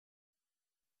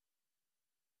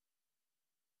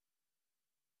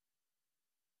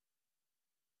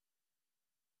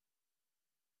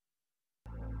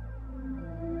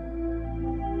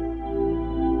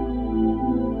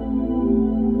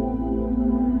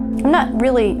I'm not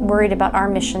really worried about our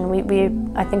mission.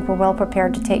 I think we're well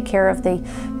prepared to take care of the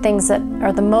things that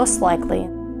are the most likely.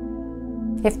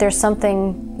 If there's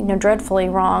something, dreadfully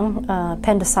wrong,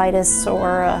 appendicitis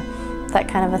or that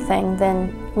kind of a thing,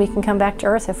 then we can come back to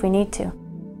Earth if we need to.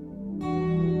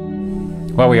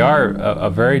 Well, we are a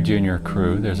very junior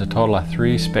crew. There's a total of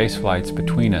 3 space flights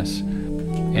between us.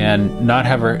 And not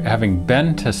having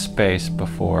been to space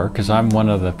before, because I'm one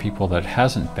of the people that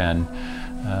hasn't been,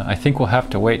 I think we'll have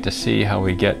to wait to see how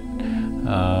we get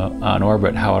on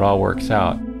orbit, how it all works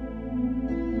out.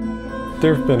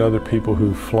 There have been other people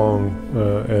who've flown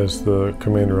as the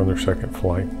commander on their second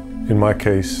flight. In my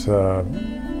case,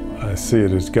 I see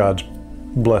it as God's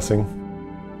blessing.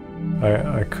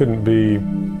 I couldn't be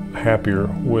happier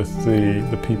with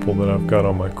the people that I've got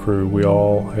on my crew. We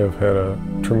all have had a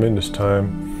tremendous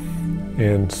time,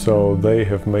 and so they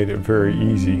have made it very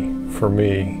easy for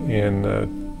me, and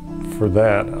for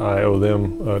that I owe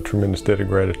them a tremendous debt of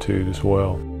gratitude as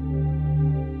well.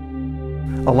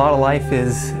 A lot of life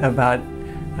is about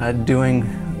doing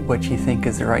what you think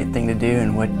is the right thing to do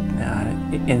and what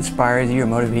inspires you or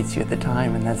motivates you at the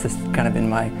time, and that's just kind of been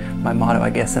my motto, I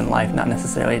guess, in life. Not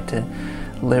necessarily to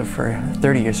live for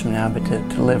 30 years from now, but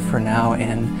to live for now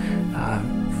and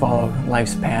follow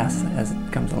life's path as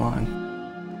it comes along.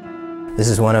 This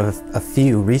is one of a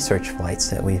few research flights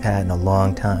that we've had in a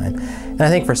long time, and I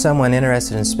think for someone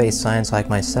interested in space science like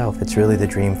myself, it's really the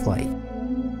dream flight.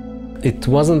 It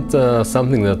wasn't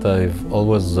something that I've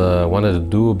always wanted to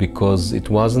do because it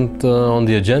wasn't on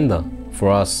the agenda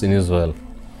for us in Israel.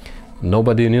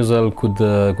 Nobody in Israel could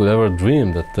ever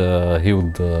dream that he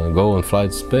would go and fly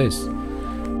to space.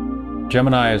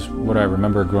 Gemini is what I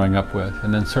remember growing up with,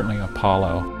 and then certainly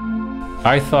Apollo.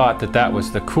 I thought that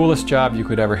was the coolest job you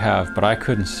could ever have, but I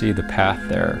couldn't see the path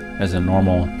there as a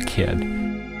normal kid.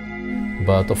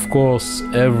 But of course,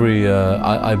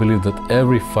 I believe that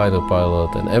every fighter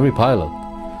pilot and every pilot,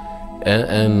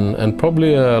 and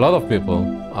probably a lot of people,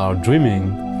 are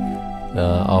dreaming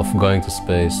of going to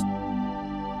space.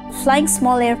 Flying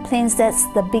small airplanes, that's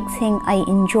the big thing I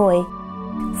enjoy.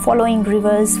 Following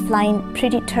rivers, flying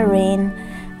pretty terrain,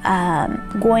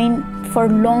 going for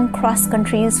long cross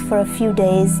countries for a few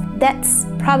days. That's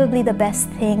probably the best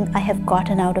thing I have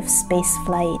gotten out of space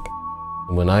flight.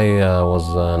 When I was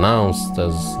announced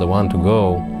as the one to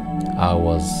go, I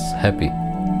was happy,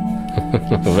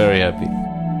 very happy.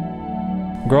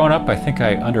 Growing up, I think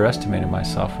I underestimated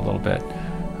myself a little bit,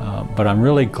 but I'm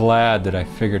really glad that I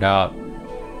figured out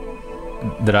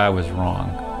that I was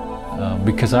wrong,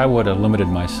 because I would have limited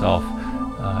myself,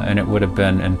 and it would have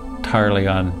been entirely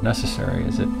unnecessary,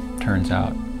 as it turns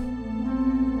out.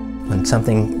 When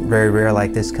something very rare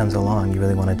like this comes along, you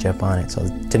really want to jump on it. So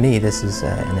to me, this is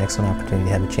an excellent opportunity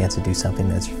to have a chance to do something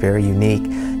that's very unique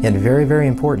and very, very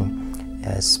important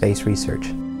as space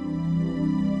research.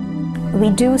 We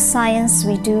do science,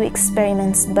 we do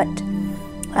experiments, but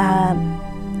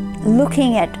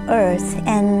looking at Earth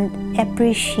and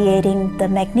appreciating the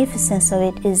magnificence of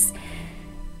it is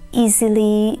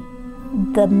easily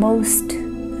the most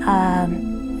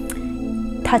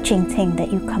touching thing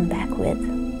that you come back with.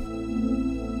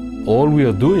 All we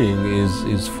are doing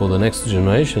is for the next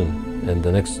generation and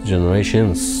the next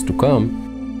generations to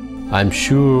come. I'm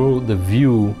sure the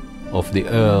view of the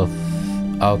Earth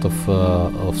out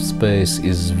of space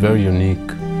is very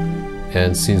unique.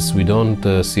 And since we don't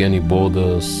see any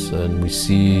borders, and we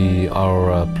see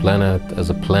our planet, as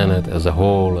a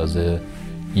whole, as a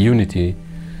unity,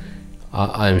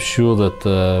 I'm sure that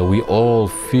we all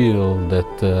feel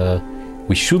that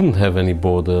we shouldn't have any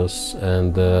borders,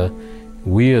 and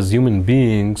we as human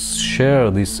beings share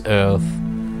this Earth.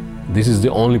 This is the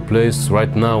only place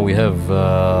right now we have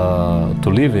to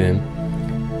live in,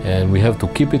 and we have to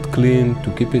keep it clean, to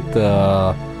keep it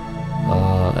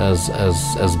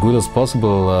as good as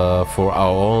possible for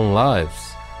our own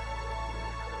lives.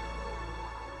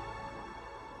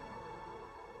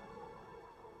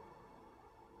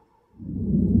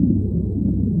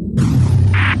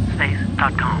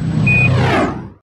 Space.com